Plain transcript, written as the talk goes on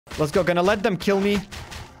Let's go. Gonna let them kill me.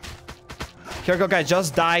 Here we go, guys.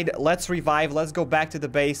 Just died. Let's revive. Let's go back to the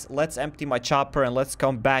base. Let's empty my chopper and let's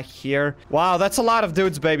come back here. Wow, that's a lot of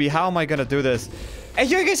dudes, baby. How am I gonna do this? Hey,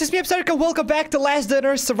 yo guys, it's me, HappyCairek, and welcome back to Last Day on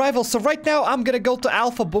Earth Survival. So right now, I'm gonna go to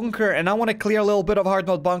Alpha Bunker, and I want to clear a little bit of hard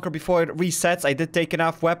mode bunker before it resets. I did take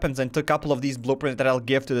enough weapons and took a couple of these blueprints that I'll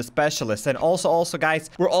give to the specialist. And also, guys,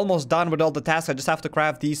 we're almost done with all the tasks. I just have to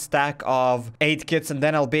craft these stack of 8 kits, and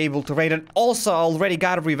then I'll be able to raid. And also, I already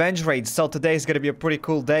got a revenge raid, so today is gonna be a pretty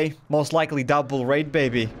cool day. Most likely double raid,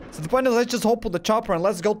 baby. So the point is, let's just hop on the chopper and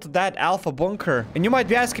let's go to that Alpha Bunker. And you might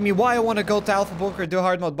be asking me why I want to go to Alpha Bunker, do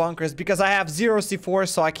hard mode bunkers, because I have 0 C4,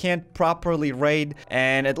 so I can't properly raid,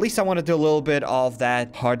 and at least I want to do a little bit of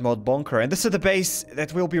that hard mode bunker. And this is the base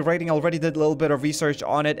that we'll be raiding. I already did a little bit of research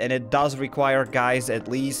on it, and it does require, guys, at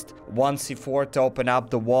least 1 C4 to open up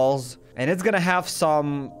the walls. And it's gonna have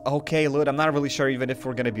some okay loot. I'm not really sure even if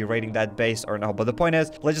we're gonna be raiding that base or no. But the point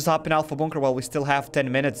is, let's just hop in Alpha Bunker while we still have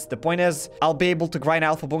 10 minutes. The point is, I'll be able to grind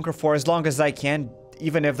Alpha Bunker for as long as I can,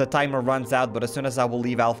 even if the timer runs out. But as soon as I will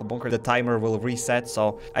leave Alpha Bunker, the timer will reset.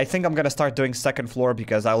 So I think I'm gonna start doing second floor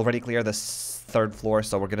because I already cleared the third floor,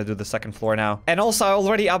 so we're gonna do the second floor now. And also, I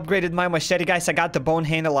already upgraded my machete, guys. I got the bone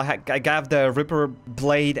handle, I got the Ripper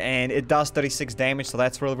blade, and it does 36 damage, so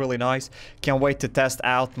that's really nice. Can't wait to test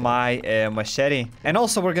out my machete. And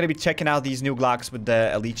also, we're gonna be checking out these new Glocks with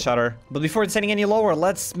the elite shutter. But before it's any lower,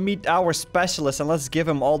 let's meet our specialist and let's give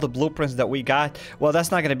him all the blueprints that we got. Well,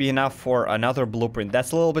 that's not gonna be enough for another blueprint.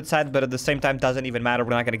 That's a little bit sad, but at the same time, doesn't even matter.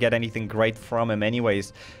 We're not gonna get anything great from him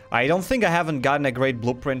anyways. I don't think I haven't gotten a great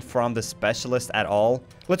blueprint from the specialist at all.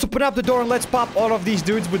 Let's open up the door and let's pop all of these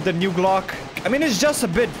dudes with the new Glock. I mean, it's just a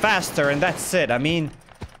bit faster and that's it. I mean,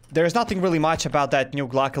 there's nothing really much about that new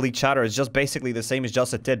Glock Elite Shutter. It's just basically the same, it's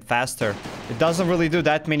just a tad faster. It doesn't really do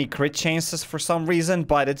that many crit chances for some reason,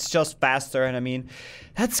 but it's just faster, and I mean,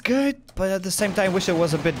 that's good, but at the same time, I wish it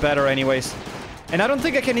was a bit better anyways. And I don't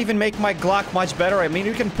think I can even make my Glock much better. I mean,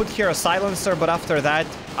 you can put here a silencer, but after that,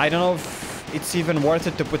 I don't know if it's even worth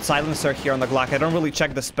it to put silencer here on the Glock. I don't really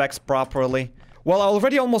check the specs properly. Well, I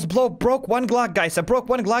already almost broke 1 Glock, guys. I broke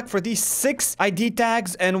 1 Glock for these 6 ID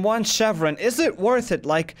tags and 1 chevron. Is it worth it?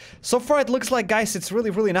 Like, so far it looks like, guys, it's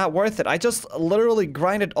really not worth it. I just literally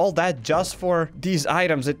grinded all that just for these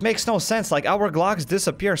items. It makes no sense. Like, our Glocks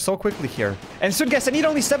disappear so quickly here. And soon, guys, I need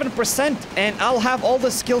only 7%, and I'll have all the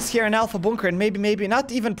skills here in Alpha Bunker, and maybe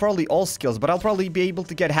not even probably all skills, but I'll probably be able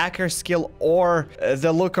to get hacker skill or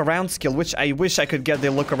the look around skill, which I wish I could get the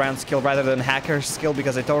look around skill rather than hacker skill,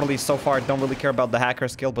 because I totally, so far, don't really care about the hacker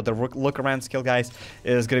skill, but the look around skill, guys,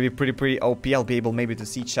 is gonna be pretty OP. I'll be able maybe to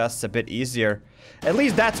see chests a bit easier. At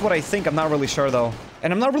least that's what I think. I'm not really sure though.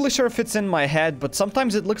 And I'm not really sure if it's in my head, but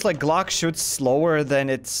sometimes it looks like Glock shoots slower than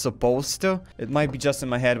it's supposed to. It might be just in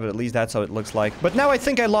my head, but at least that's how it looks like. But now I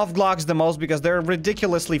think I love Glocks the most because they're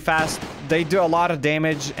ridiculously fast. They do a lot of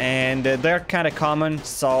damage and they're kind of common,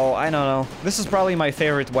 so I don't know. This is probably my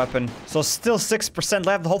favorite weapon. So still 6%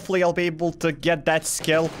 left. Hopefully I'll be able to get that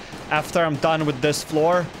skill after I'm done with this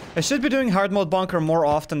floor. I should be doing hard mode bunker more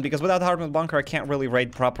often because without hard mode bunker I can't really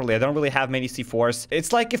raid properly. I don't really have many C4s.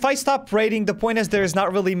 It's like if I stop raiding, the point is there's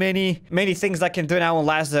not really many things I can do now on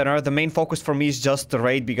Last Day on Earth. The main focus for me is just to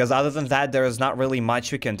raid, because other than that there is not really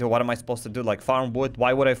much you can do. What am I supposed to do? Like farm wood?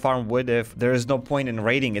 Why would I farm wood if there is no point in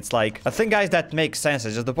raiding? It's like, I think, guys, that makes sense.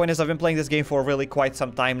 It's just the point is I've been playing this game for really quite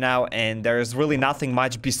some time now, and there's really nothing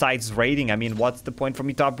much besides raiding. I mean, what's the point for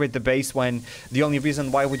me to upgrade the base when the only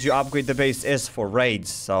reason why would you upgrade the base is for raids?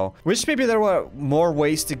 So, wish maybe there were more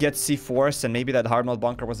ways to get C4s, and maybe that hard mode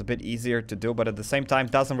bunker was a bit easier to do, but at the same time,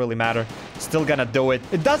 doesn't really matter. Still gonna do it.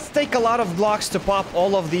 It does take a lot of Glocks to pop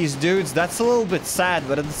all of these dudes. That's a little bit sad,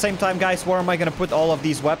 but at the same time, guys, where am I gonna put all of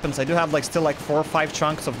these weapons? I do have like still like 4 or 5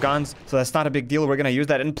 chunks of guns, so that's not a big deal. We're gonna use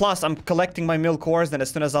that. And plus, I'm collecting my mil cores, and as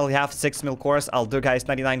soon as I'll have 6 mil cores, I'll do, guys,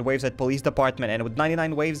 99 waves at police department. And with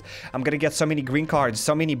 99 waves, I'm gonna get so many green cards,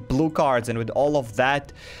 so many blue cards, and with all of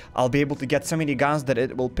that, I'll be able to get so many guns that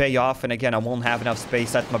it will pay off. And again, I won't have enough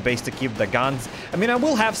space at my base to keep the guns. I mean, I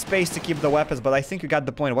will have space to keep the weapons, but I think you got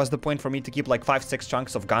the point. What's the point for me to keep like 5-6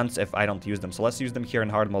 chunks of guns if I don't use them? So let's use them here in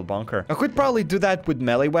hard mode bunker. I could probably do that with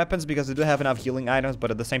melee weapons because I do have enough healing items,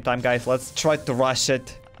 but at the same time, guys, let's try to rush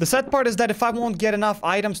it. The sad part is that if I won't get enough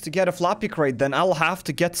items to get a floppy crate, then I'll have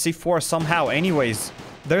to get C4 somehow anyways.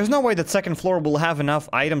 There's no way that second floor will have enough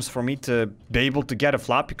items for me to be able to get a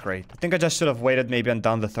floppy crate. I think I just should have waited maybe and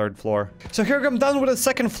done the third floor. So here I'm done with the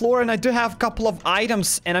second floor, and I do have a couple of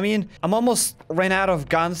items. And I mean, I'm almost ran out of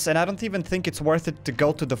guns, and I don't even think it's worth it to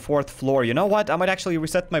go to the fourth floor. You know what? I might actually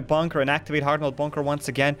reset my bunker and activate hard mode bunker once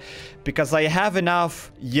again, because I have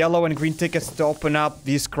enough yellow and green tickets to open up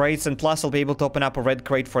these crates, and plus I'll be able to open up a red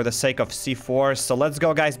crate for the sake of C4. So let's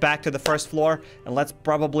go, guys, back to the first floor, and let's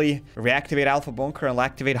probably reactivate alpha bunker and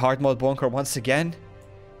activate hard mode bunker once again.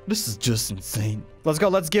 This is just insane. Let's go.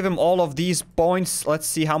 Let's give him all of these points. Let's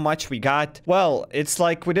see how much we got. Well, it's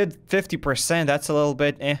like we did 50%. That's a little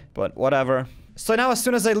bit but whatever. So now as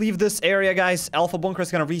soon as I leave this area, guys, alpha bunker is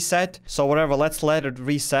gonna reset. So whatever, let's let it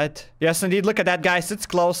reset. Yes, indeed. Look at that, guys. It's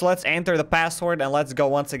close. Let's enter the password and let's go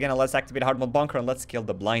once again, and let's activate hard mode bunker, and let's kill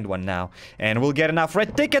the blind one now. And we'll get enough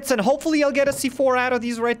red tickets, and hopefully I'll get a C4 out of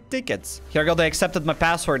these red tickets. Here I go. They accepted my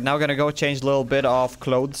password. Now I'm gonna go change a little bit of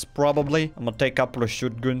clothes, probably. I'm gonna take a couple of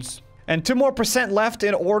shotguns. And 2% more left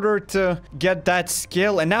in order to get that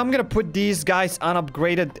skill. And now I'm gonna put these guys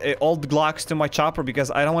unupgraded old Glocks to my chopper,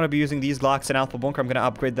 because I don't want to be using these Glocks in alpha bunker. I'm gonna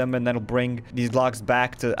upgrade them, and then I'll bring these Glocks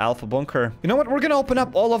back to alpha bunker. You know what? We're gonna open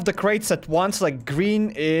up all of the crates at once, like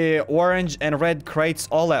green, orange, and red crates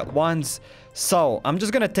all at once. So, I'm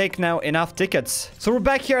just gonna take now enough tickets. So we're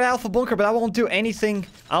back here at alpha bunker, but I won't do anything.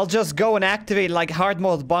 I'll just go and activate like hard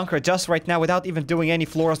mode bunker just right now without even doing any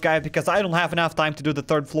floors, guys, because I don't have enough time to do the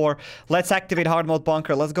third floor. Let's activate hard mode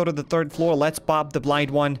bunker. Let's go to the third floor. Let's pop the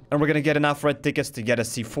blind one, and we're gonna get enough red tickets to get a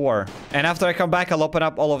C4. And after I come back, I'll open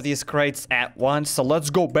up all of these crates at once. So let's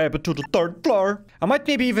go, baby, to the third floor. I might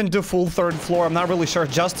maybe even do full third floor. I'm not really sure,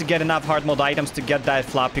 just to get enough hard mode items to get that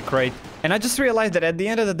floppy crate. And I just realized that at the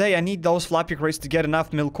end of the day, I need those floppy crates to get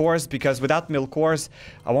enough milk cores, because without milk cores,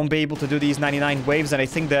 I won't be able to do these 99 waves. And I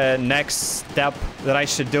think the next step that I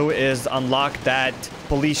should do is unlock that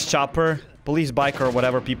police chopper. Police bike, or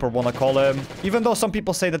whatever people want to call him. Even though some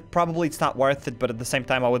people say that probably it's not worth it, but at the same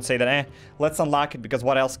time I would say that let's unlock it, because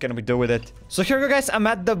what else can we do with it? So here we go, guys. I'm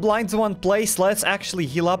at the blind one place. Let's actually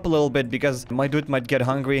heal up a little bit, because my dude might get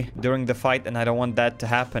hungry during the fight, and I don't want that to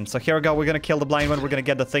happen. So here we go. We're gonna kill the blind one. We're gonna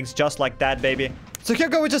get the things just like that, baby. So here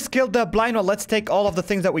we go. We just killed the blind one. Let's take all of the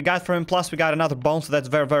things that we got from him. Plus we got another bone, so that's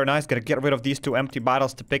very, very nice. Gotta get rid of these 2 empty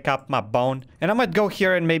bottles to pick up my bone. And I might go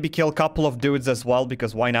here and maybe kill a couple of dudes as well,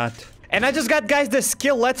 because why not? And I just got, guys, the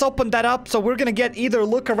skill. Let's open that up. So we're gonna get either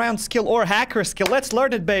look around skill or hacker skill. Let's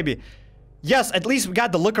learn it, baby. Yes, at least we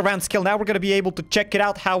got the look around skill. Now we're gonna be able to check it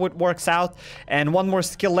out, how it works out. And 1 more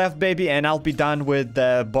skill left, baby, and I'll be done with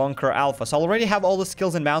the Bunker Alfa. So I already have all the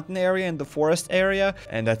skills in mountain area and the forest area.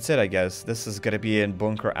 And that's it, I guess. This is gonna be in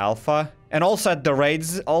Bunker Alfa. And also at the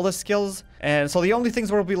raids, all the skills. And so the only things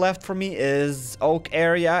that will be left for me is Oak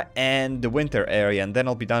area and the Winter area. And then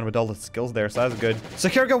I'll be done with all the skills there, so that's good. So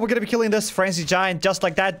here we go. We're gonna be killing this Frenzy Giant just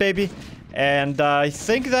like that, baby. And I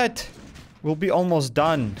think that we'll be almost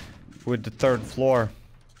done with the third floor.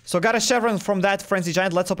 So got a chevron from that Frenzy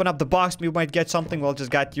Giant. Let's open up the box. We might get something. We'll just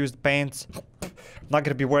got used paints. Not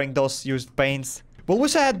gonna be wearing those used paints. Well,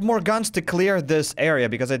 wish I had more guns to clear this area,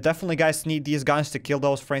 because I definitely, guys, need these guns to kill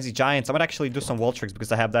those Frenzy Giants. I might actually do some wall tricks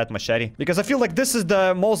because I have that machete. Because I feel like this is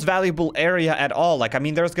the most valuable area at all. Like, I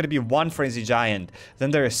mean, there's gonna be 1 Frenzy Giant.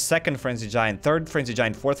 Then there is 2nd Frenzy Giant, 3rd Frenzy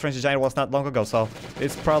Giant, 4th Frenzy Giant was not long ago. So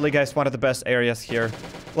it's probably, guys, one of the best areas here.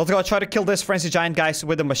 Let's go try to kill this Frenzy Giant, guys,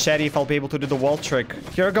 with a machete if I'll be able to do the wall trick.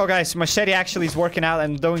 Here we go, guys. Machete actually is working out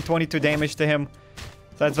and doing 22 damage to him.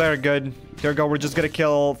 That's very good. Here we go. We're just gonna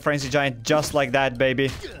kill Frenzy Giant just like that, baby.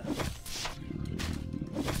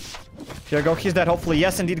 Here we go. He's dead, hopefully.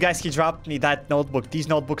 Yes, indeed, guys. He dropped me that notebook. These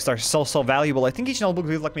notebooks are so valuable. I think each notebook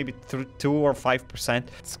is like maybe 2 or 5%.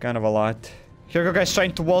 It's kind of a lot. Here we go, guys.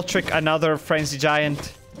 Trying to wall trick another Frenzy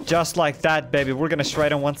Giant. Just like that, baby. We're gonna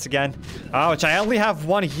shred him once again. Ouch, I only have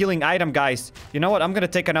 1 healing item, guys. You know what? I'm gonna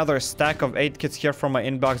take another stack of 8 kits here from my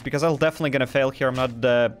inbox, because I'm definitely gonna fail here. I'm not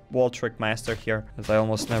the wall trick master here, as I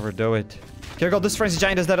almost never do it. Here we go. This Frenzy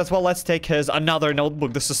Giant is dead as well. Let's take his another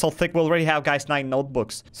notebook. This is so thick. We already have, guys, 9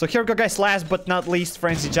 notebooks. So here we go, guys. Last but not least,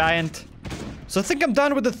 Frenzy Giant. So I think I'm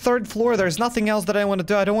done with the third floor. There's nothing else that I want to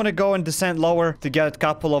do. I don't want to go and descend lower to get a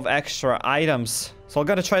couple of extra items. So I'm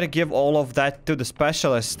gonna try to give all of that to the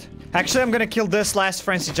specialist. Actually, I'm gonna kill this last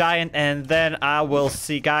Frenzy Giant, and then I will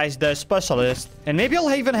see, guys, the specialist. And maybe I'll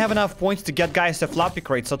even have enough points to get, guys, the floppy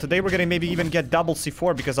crate. So today we're gonna maybe even get double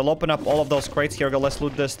C4, because I'll open up all of those crates. Here we go. Let's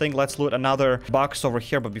loot this thing. Let's loot another box over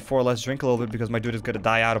here. But before, let's drink a little bit, because my dude is gonna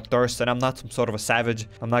die out of thirst. And I'm not some sort of a savage.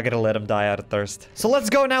 I'm not gonna let him die out of thirst. So let's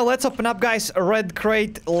go now. Let's open up, guys, a red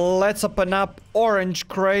crate. Let's open up orange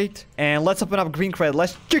crate. And let's open up green crate.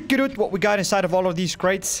 Let's check it out what we got inside of all of these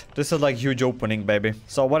crates. This is like huge opening, baby.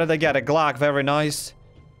 So what did I get? A Glock, very nice.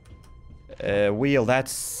 Wheel,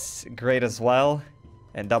 that's great as well.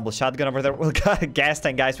 And double shotgun over there. We got a gas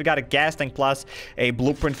tank, guys. We got a gas tank plus a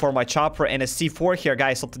blueprint for my chopper and a C4 here,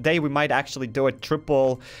 guys. So today we might actually do a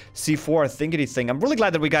triple C4 thingy thing. I'm really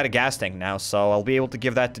glad that we got a gas tank now. So I'll be able to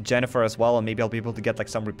give that to Jennifer as well. And maybe I'll be able to get like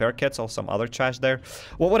some repair kits or some other trash there.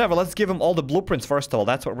 Well, whatever. Let's give them all the blueprints first of all.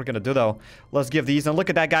 That's what we're going to do though. Let's give these. And look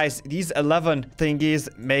at that, guys. These 11 thingies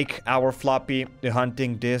make our floppy, the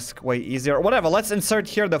hunting disc, way easier. Whatever. Let's insert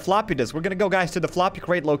here the floppy disk. We're going to go, guys, to the floppy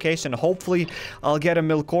crate location. Hopefully I'll get a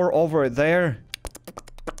milk core over there.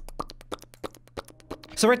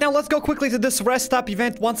 So right now, let's go quickly to this rest stop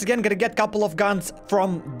event. Once again, gonna get a couple of guns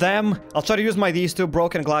from them. I'll try to use these two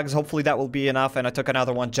broken Glocks. Hopefully that will be enough. And I took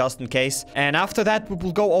another one just in case. And after that, we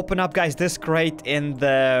will go open up, guys, this crate in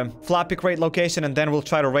the floppy crate location. And then we'll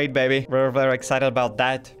try to raid, baby. We're very excited about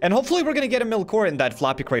that. And hopefully we're gonna get a milk core in that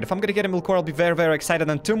floppy crate. If I'm gonna get a milk core, I'll be very, very excited.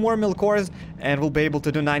 And 2 more milk cores. And we'll be able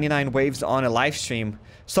to do 99 waves on a live stream.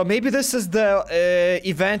 So maybe this is the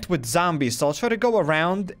event with zombies. So I'll try to go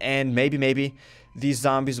around and maybe these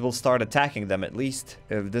zombies will start attacking them, at least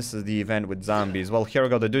if this is the event with zombies. Well, here we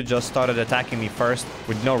go. The dude just started attacking me first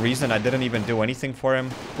with no reason. I didn't even do anything for him.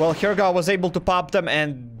 Well, here we go. I was able to pop them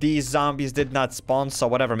and these zombies did not spawn. So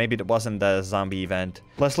whatever, maybe it wasn't the zombie event.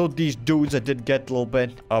 Let's loot these dudes. I did get a little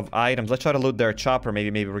bit of items. Let's try to loot their chopper.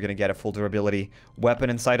 Maybe we're gonna get a full durability weapon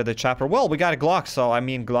inside of the chopper. Well, we got a Glock, so I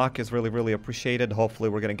mean, Glock is really, really appreciated. Hopefully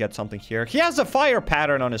we're gonna get something here. He has a fire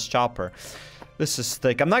pattern on his chopper. This is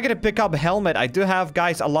thick. I'm not gonna pick up helmet. I do have,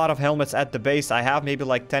 guys, a lot of helmets at the base. I have maybe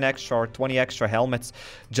like 10 extra or 20 extra helmets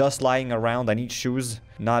just lying around. I need shoes,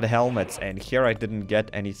 not helmets. And here I didn't get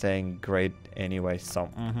anything great anyway, so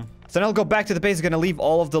So then I'll go back to the base, gonna leave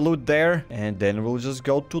all of the loot there, and then we'll just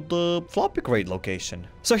go to the floppy crate location.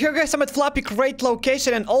 So here, guys, I'm at floppy crate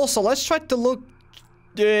location, and also let's try to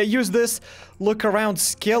use this look around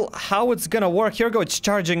skill, how it's gonna work. Here we go, it's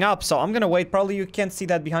charging up, so I'm gonna wait. Probably you can't see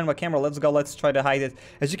that behind my camera. Let's go, let's try to hide it.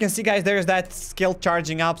 As you can see, guys, there's that skill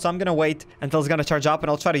charging up, so I'm gonna wait until it's gonna charge up, and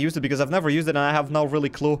I'll try to use it because I've never used it and I have no really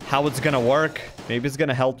clue how it's gonna work. Maybe it's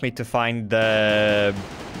gonna help me to find the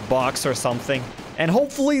box or something. And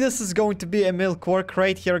hopefully this is going to be a milk core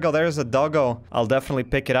crate. Here we go, there's a doggo. I'll definitely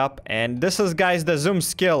pick it up. And this is, guys, the zoom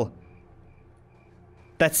skill.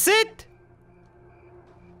 That's it.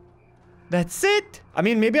 That's it. I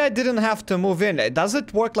mean, maybe I didn't have to move in. Does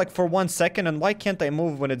it work like for 1 second? And why can't I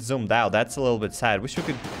move when it's zoomed out? That's a little bit sad. Wish we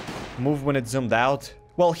could move when it's zoomed out.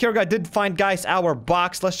 Well, here I did find, guys, our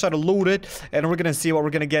box. Let's try to loot it. And we're gonna see what we're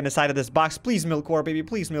gonna get inside of this box. Please, milk core, baby.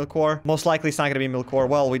 Please, milk core. Most likely it's not gonna be milk core.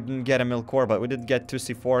 Well, we didn't get a milk core, but we did get 2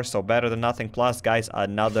 C4, so better than nothing. Plus, guys,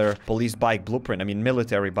 another police bike blueprint. I mean,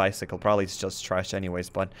 military bicycle. Probably it's just trash anyways,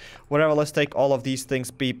 but whatever. Let's take all of these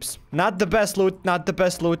things, peeps. Not the best loot. Not the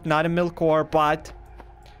best loot. Not a milk core, but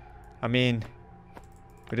I mean,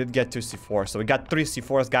 we did get 2 C4, so we got 3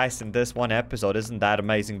 C4s, guys, in this one episode. Isn't that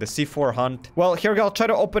amazing? The C4 hunt. Well, here we go. I'll try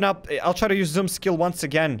to open up. I'll try to use zoom skill once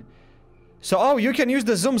again. So, oh, you can use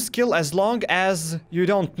the zoom skill as long as you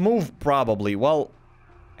don't move, probably. Well,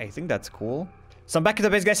 I think that's cool. So I'm back at the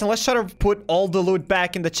base, guys, and let's try to put all the loot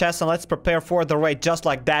back in the chest, and let's prepare for the raid just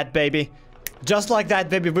like that, baby. Just like that,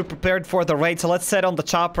 baby, we prepared for the raid. So let's set on the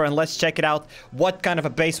chopper and let's check it out. What kind of a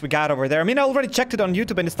base we got over there. I mean, I already checked it on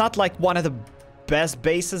YouTube, and it's not like one of the best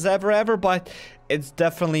bases ever, but it's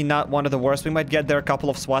definitely not one of the worst. We might get there a couple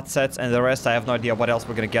of SWAT sets, and the rest, I have no idea what else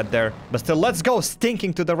we're gonna get there. But still, let's go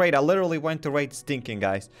stinking to the raid. I literally went to raid stinking,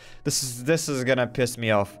 guys. This is gonna piss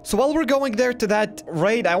me off. So while we're going there to that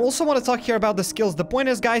raid, I also want to talk here about the skills. The point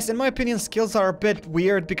is, guys, in my opinion, skills are a bit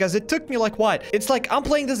weird because it took me like what? It's like I'm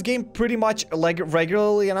playing this game pretty much like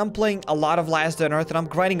regularly, and I'm playing a lot of Last Day on Earth, and I'm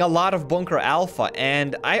grinding a lot of Bunker Alfa,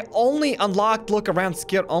 and I only unlocked look around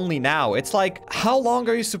skill only now. It's like, how long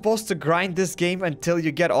are you supposed to grind this game until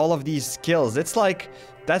you get all of these skills? It's like,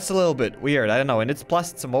 that's a little bit weird. I don't know. And it's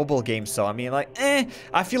plus it's a mobile game, so I mean, like,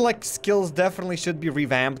 I feel like skills definitely should be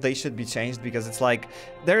revamped. They should be changed because it's like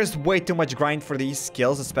there's way too much grind for these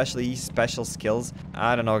skills, especially these special skills.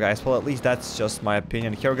 I don't know, guys. Well, at least that's just my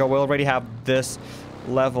opinion. Here we go. We already have this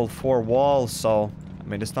level 4 wall, so I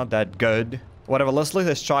mean, it's not that good. Whatever, let's look at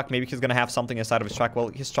his truck. Maybe he's gonna have something inside of his truck. Well,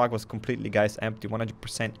 his truck was completely, guys, empty.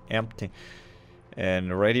 100% empty.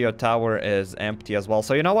 And radio tower is empty as well.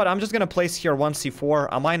 So you know what? I'm just gonna place here 1 C4.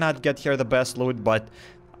 I might not get here the best loot, but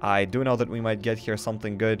I do know that we might get here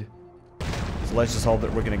something good. So let's just hope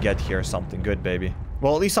that we're gonna get here something good, baby.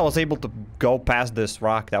 Well, at least I was able to go past this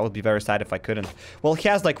rock. That would be very sad if I couldn't. Well, he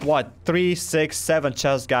has like, what? 3, 6, 7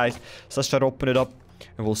 chests, guys. So let's try to open it up.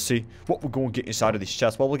 And we'll see what we're going to get inside of these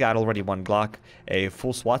chests. Well, we got already 1 Glock. A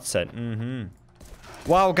full SWAT set.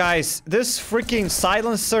 Wow, guys. This freaking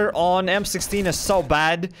silencer on M16 is so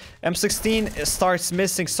bad. M16 starts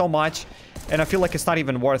missing so much. And I feel like it's not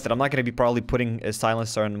even worth it. I'm not going to be probably putting a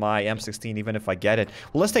silencer on my M16 even if I get it.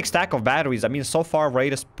 Well, let's take stack of batteries. I mean, so far,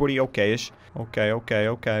 rate is pretty okay-ish. Okay.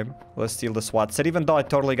 Let's steal the SWAT set. Even though I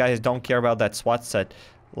totally, guys, don't care about that SWAT set.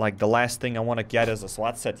 Like, the last thing I want to get is a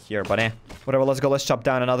SWAT set here. But whatever, let's go. Let's chop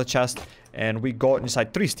down another chest. And we got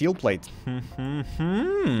inside 3 steel plates.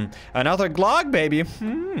 Another Glock, baby.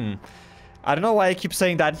 I don't know why I keep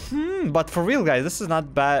saying that, but for real, guys, this is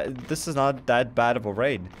not bad. This is not that bad of a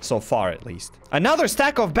raid. So far, at least. Another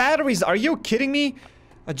stack of batteries. Are you kidding me?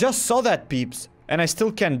 I just saw that, peeps. And I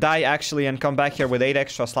still can die, actually, and come back here with 8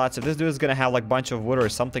 extra slots. If this dude is gonna have, like, a bunch of wood or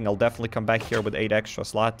something, I'll definitely come back here with 8 extra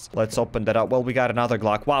slots. Let's open that up. Well, we got another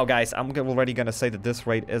Glock. Wow, guys, I'm already gonna say that this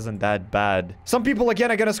raid isn't that bad. Some people,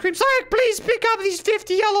 again, are gonna scream, "Sarek, please pick up these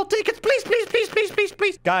 50 yellow tickets.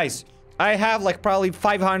 Please. Guys, I have, like, probably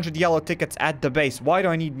 500 yellow tickets at the base. Why do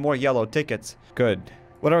I need more yellow tickets? Good.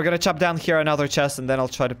 Well, we're gonna chop down here another chest, and then I'll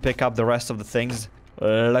try to pick up the rest of the things.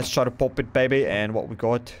 Let's try to pop it, baby. And what we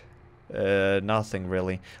got? Nothing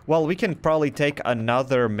really. Well, we can probably take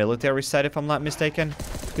another military set if I'm not mistaken.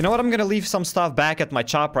 You know what? I'm gonna leave some stuff back at my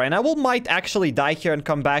chopper, and I might actually die here and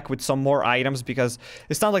come back with some more items because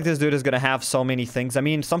it's not like this dude is gonna have so many things. I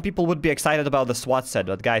mean, some people would be excited about the SWAT set,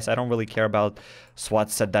 but guys, I don't really care about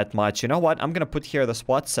SWAT set that much. You know what? I'm gonna put here the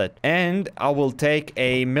SWAT set, and I will take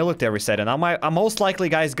a military set, and I'm most likely,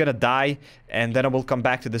 guys, gonna die, and then I will come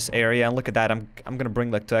back to this area, and look at that. I'm gonna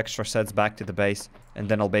bring like 2 extra sets back to the base, and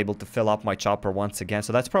then I'll be able to fill up my chopper once again.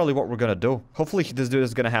 So that's probably what we're gonna do. Hopefully this dude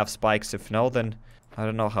is gonna have spikes. If no, then I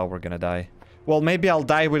don't know how we're gonna die. Well, maybe I'll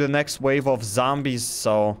die with the next wave of zombies,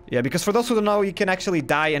 so... Yeah, because for those who don't know, you can actually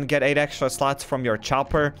die and get 8 extra slots from your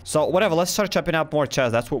chopper. So, whatever, let's start chopping up more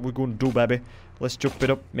chests. That's what we're gonna do, baby. Let's chop it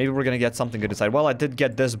up. Maybe we're gonna get something good inside. Well, I did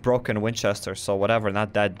get this broken Winchester, so whatever,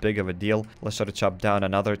 not that big of a deal. Let's try to chop down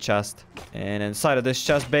another chest. And inside of this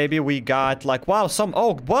chest, baby, we got, like, wow, some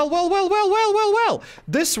oak. Well.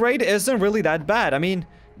 This raid isn't really that bad. I mean,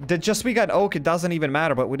 we got oak, it doesn't even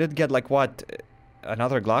matter, but we did get, like, what...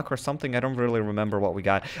 another Glock or something? I don't really remember what we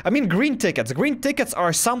got. I mean, green tickets. Green tickets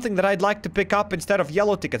are something that I'd like to pick up instead of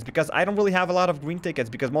yellow tickets because I don't really have a lot of green tickets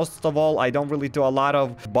because most of all, I don't really do a lot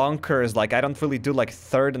of bunkers. Like, I don't really do like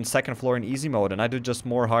 3rd and 2nd floor in easy mode, and I do just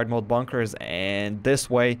more hard mode bunkers, and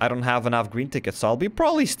this way I don't have enough green tickets, so I'll be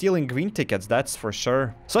probably stealing green tickets, that's for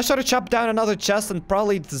sure. So I try to chop down another chest, and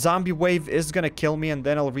probably the zombie wave is gonna kill me, and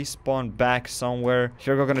then I'll respawn back somewhere.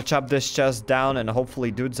 Here we're gonna chop this chest down, and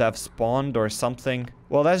hopefully dudes have spawned or something.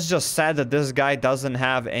 Well, that's just sad that this guy doesn't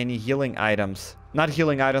have any healing items. Not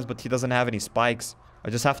healing items, but he doesn't have any spikes. I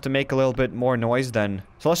just have to make a little bit more noise then.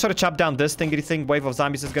 So let's try to chop down this thingy thing. Wave of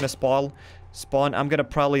zombies is gonna spawn. I'm gonna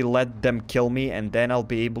probably let them kill me, and then I'll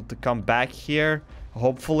be able to come back here.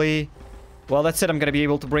 Hopefully. Well, that's it. I'm gonna be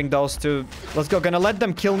able to bring those two. Let's go. Gonna let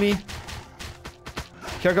them kill me.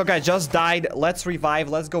 Here we go, guys. Just died. Let's revive.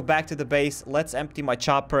 Let's go back to the base. Let's empty my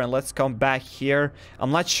chopper and let's come back here.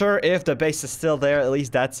 I'm not sure if the base is still there. At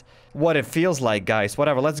least that's what it feels like, guys.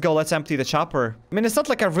 Whatever. Let's go. Let's empty the chopper. I mean, it's not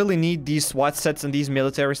like I really need these SWAT sets and these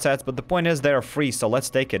military sets, but the point is they're free, so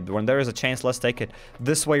let's take it. When there is a chance, let's take it.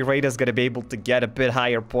 This way, raid is gonna be able to get a bit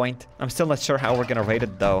higher point. I'm still not sure how we're gonna raid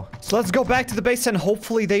it, though. So let's go back to the base and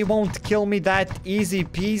hopefully they won't kill me that easy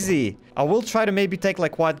peasy. I will try to maybe take,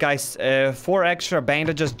 like, what, guys? 4 extra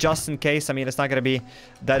bandages just in case. I mean, it's not gonna be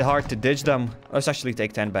that hard to ditch them. Let's actually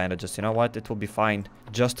take 10 bandages. You know what? It will be fine.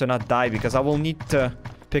 Just to not die, because I will need to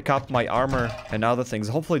pick up my armor and other things.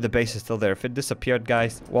 Hopefully the base is still there. If it disappeared,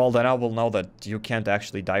 guys, well, then I will know that you can't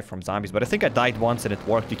actually die from zombies. But I think I died once and it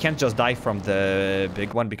worked. You can't just die from the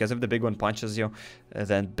big one, because if the big one punches you,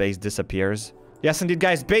 then base disappears. Yes, indeed,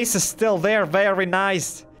 guys. Base is still there. Very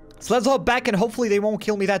nice. So let's hop back and hopefully they won't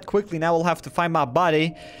kill me that quickly. Now I'll have to find my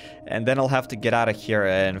body, and then I'll have to get out of here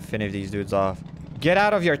and finish these dudes off. Get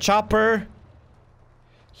out of your chopper.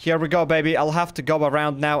 Here we go, baby. I'll have to go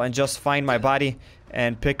around now and just find my body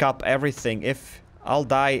and pick up everything. If I'll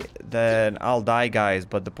die, then I'll die, guys.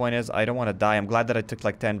 But the point is, I don't want to die. I'm glad that I took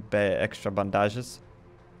like 10 extra bandages.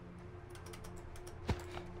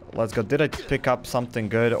 Let's go. Did I pick up something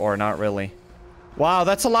good or not really? Wow,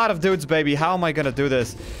 that's a lot of dudes, baby. How am I gonna do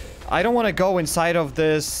this? I don't want to go inside of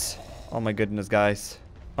this. Oh my goodness, guys.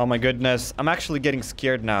 Oh my goodness. I'm actually getting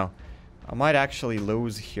scared now. I might actually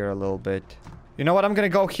lose here a little bit. You know what? I'm gonna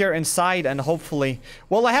go here inside and hopefully...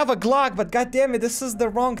 Well, I have a Glock, but goddammit, this is the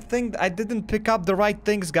wrong thing. I didn't pick up the right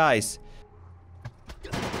things, guys.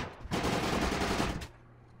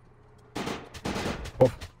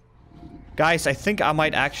 Oh. Guys, I think I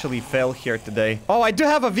might actually fail here today. Oh, I do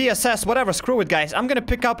have a VSS. Whatever, screw it, guys. I'm gonna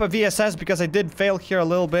pick up a VSS because I did fail here a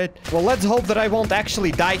little bit. Well, let's hope that I won't actually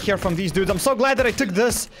die here from these dudes. I'm so glad that I took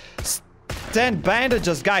this 10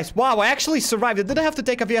 bandages, guys. Wow, I actually survived. I didn't have to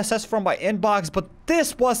take a VSS from my inbox, but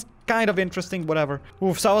this was kind of interesting, whatever.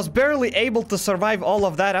 Oof, so I was barely able to survive all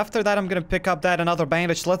of that. After that, I'm gonna pick up that another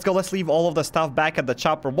bandage. Let's go. Let's leave all of the stuff back at the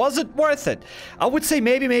chopper. Was it worth it? I would say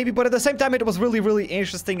maybe, but at the same time, it was really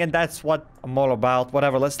interesting, and that's what I'm all about.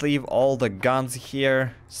 Whatever, let's leave all the guns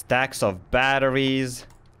here. Stacks of batteries.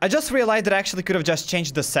 I just realized that I actually could have just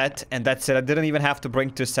changed the set, and that's it. I didn't even have to bring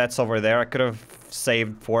 2 sets over there. I could have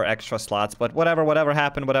saved 4 extra slots, but whatever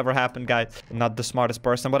happened, guys. I'm not the smartest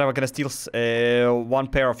person. Whatever, gonna steal 1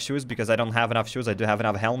 pair of shoes because I don't have enough shoes. I do have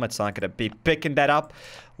enough helmets, so I'm gonna be picking that up.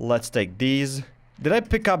 Let's take these. Did I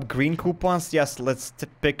pick up green coupons? Yes, let's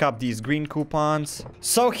pick up these green coupons.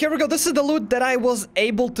 So here we go. This is the loot that I was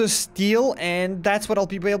able to steal, and that's what I'll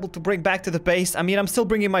be able to bring back to the base. I mean, I'm still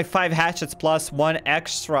bringing my 5 hatchets plus 1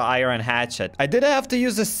 extra iron hatchet. I did have to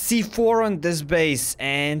use a C4 on this base,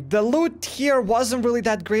 and the loot here wasn't really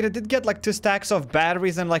that great. I did get like 2 stacks of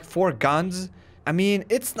batteries and like 4 guns. I mean,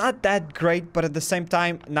 it's not that great, but at the same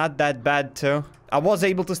time, not that bad too. I was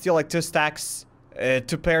able to steal like 2 stacks,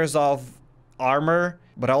 2 pairs of armor,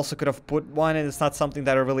 but I also could have put 1, and it's not something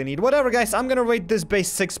that I really need. Whatever, guys, I'm gonna rate this base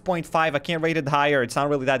 6.5. I can't rate it higher. It's not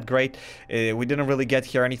really that great. We didn't really get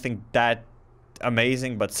here anything that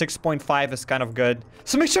amazing, but 6.5 is kind of good.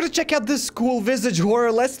 So make sure to check out this cool Visage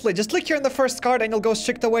Horror Let's Play. Just click here on the first card and you'll go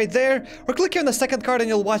straight away there, or click here on the second card and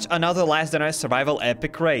you'll watch another Last Dance Survival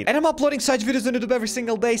epic raid. And I'm uploading such videos on YouTube every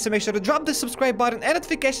single day, so make sure to drop the subscribe button and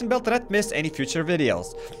notification bell to not miss any future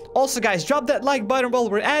videos. Also, guys, drop that like button while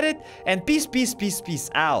we're at it, and peace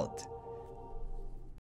out.